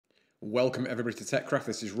Welcome everybody to TechCraft,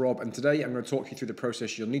 this is Rob, and today I'm going to talk you through the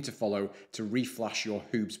process you'll need to follow to reflash your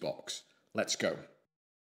Hoobs box. Let's go.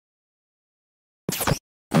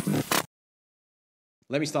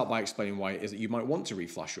 Let me start by explaining why it is that you might want to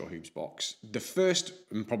reflash your Hoobs box. The first,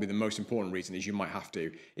 and probably the most important reason, is you might have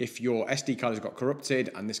to. If your SD card has got corrupted,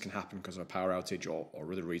 and this can happen because of a power outage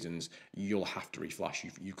or other reasons, you'll have to reflash.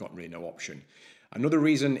 You've got really no option. Another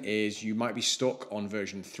reason is you might be stuck on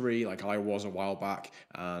version 3, like I was a while back,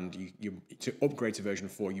 and to upgrade to version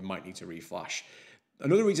 4, you might need to reflash.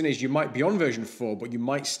 Another reason is you might be on version 4, but you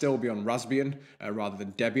might still be on Raspbian rather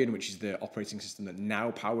than Debian, which is the operating system that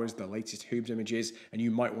now powers the latest Hoobs images, and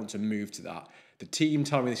you might want to move to that. The team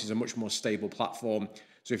tell me this is a much more stable platform,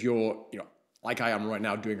 so if you're, like I am right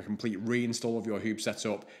now, doing a complete reinstall of your Hoobs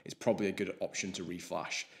setup, it's probably a good option to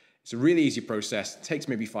reflash. It's a really easy process, it takes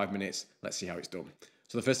maybe 5 minutes. Let's see how it's done.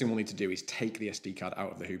 So the first thing we'll need to do is take the SD card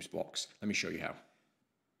out of the Hoobs box. Let me show you how.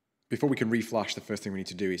 Before we can reflash, the first thing we need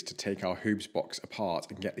to do is to take our Hoobs box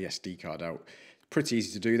apart and get the SD card out. Pretty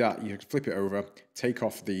easy to do that. You flip it over, take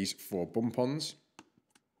off these 4 bump-ons.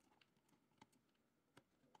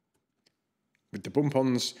 With the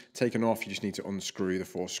bump-ons taken off, you just need to unscrew the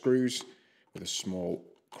 4 screws with a small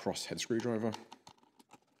cross-head screwdriver.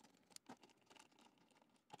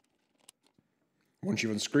 Once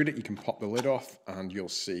you've unscrewed it, you can pop the lid off and you'll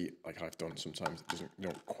see, like I've done sometimes, it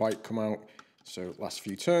don't quite come out. So last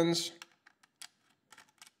few turns.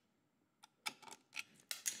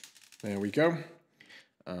 There we go.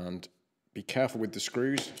 And be careful with the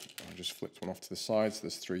screws. I just flipped one off to the side, so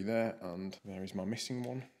there's 3 there, and there is my missing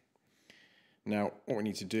one. Now, what we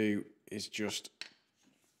need to do is just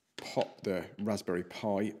pop the Raspberry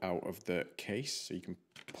Pi out of the case, so you can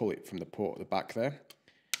pull it from the port at the back there.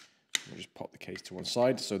 We'll just pop the case to one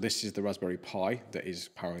side. So this is the Raspberry Pi that is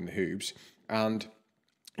powering the Hoobs, and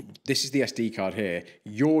this is the SD card here.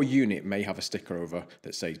 Your unit may have a sticker over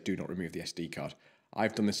that says do not remove the SD card.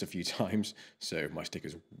 I've done this a few times, so my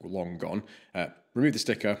sticker's long gone. Remove the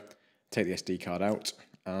sticker, take the SD card out,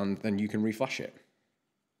 and then you can reflash it.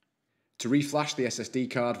 To reflash the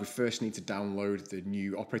SSD card, we first need to download the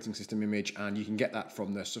new operating system image, and you can get that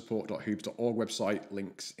from the support.hoobs.org website,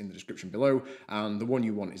 links in the description below. And the one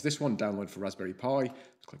you want is this one, download for Raspberry Pi.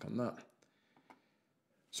 Let's click on that.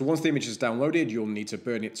 So once the image is downloaded, you'll need to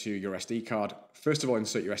burn it to your SD card. First of all,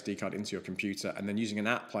 insert your SD card into your computer, and then using an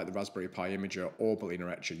app like the Raspberry Pi Imager or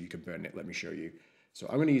Balena Etcher, you can burn it. Let me show you. So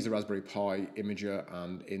I'm going to use the Raspberry Pi Imager,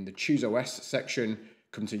 and in the Choose OS section,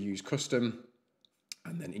 come to Use Custom,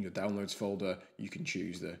 and then in your Downloads folder, you can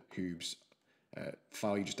choose the Hoobs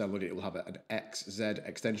file you just downloaded. It will have an XZ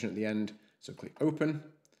extension at the end, so click Open.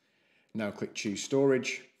 Now click Choose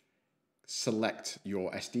Storage. Select your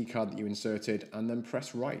SD card that you inserted and then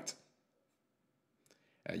press Write.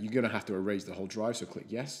 You're going to have to erase the whole drive, so click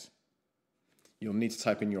Yes. You'll need to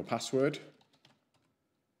type in your password.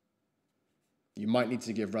 You might need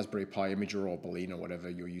to give Raspberry Pi Imager or Balena, whatever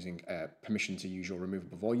you're using, permission to use your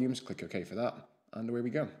removable volumes. Click OK for that, and away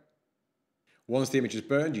we go. Once the image is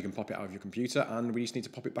burned, you can pop it out of your computer, and we just need to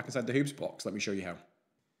pop it back inside the Hoobs box. Let me show you how.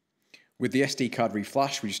 With the SD card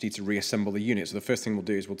reflash, we just need to reassemble the unit. So the first thing we'll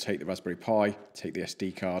do is we'll take the Raspberry Pi, take the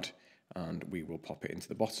SD card, and we will pop it into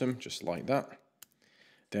the bottom, just like that.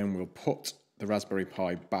 Then we'll put the Raspberry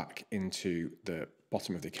Pi back into the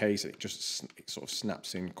bottom of the case. It sort of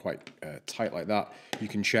snaps in quite tight like that. You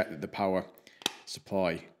can check that the power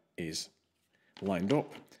supply is lined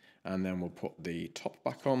up, and then we'll put the top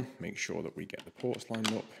back on, make sure that we get the ports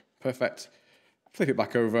lined up. Perfect. Flip it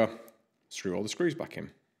back over, screw all the screws back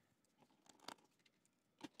in.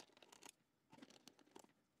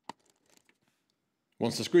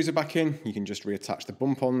 Once the screws are back in, you can just reattach the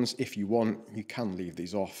bump-ons. If you want, you can leave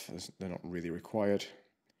these off, as they're not really required.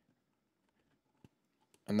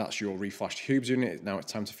 And that's your reflashed Hoobs unit. Now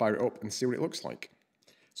it's time to fire it up and see what it looks like.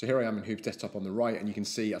 So here I am in Hoobs Desktop on the right, and you can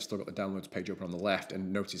see I've still got the downloads page open on the left,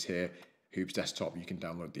 and notice here, Hoobs Desktop, you can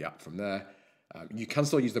download the app from there. You can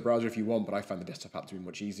still use the browser if you want, but I find the desktop app to be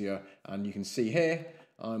much easier. And you can see here,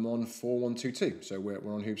 I'm on 4.122, so we're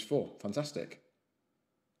on Hoobs 4. Fantastic.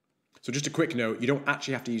 So just a quick note, you don't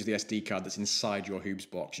actually have to use the SD card that's inside your Hoobs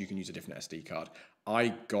box. You can use a different SD card. I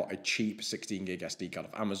got a cheap 16 gig SD card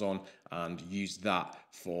off Amazon and used that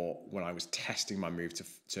for when I was testing my move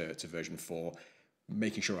to version 4,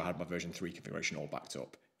 making sure I had my version 3 configuration all backed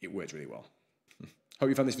up. It worked really well. Hope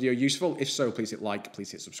you found this video useful. If so, please hit like, please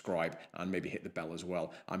hit subscribe, and maybe hit the bell as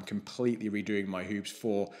well. I'm completely redoing my Hoobs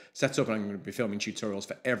 4 setup, and I'm going to be filming tutorials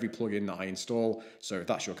for every plugin that I install. So if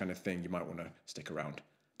that's your kind of thing, you might want to stick around.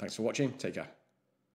 Thanks for watching. Take care.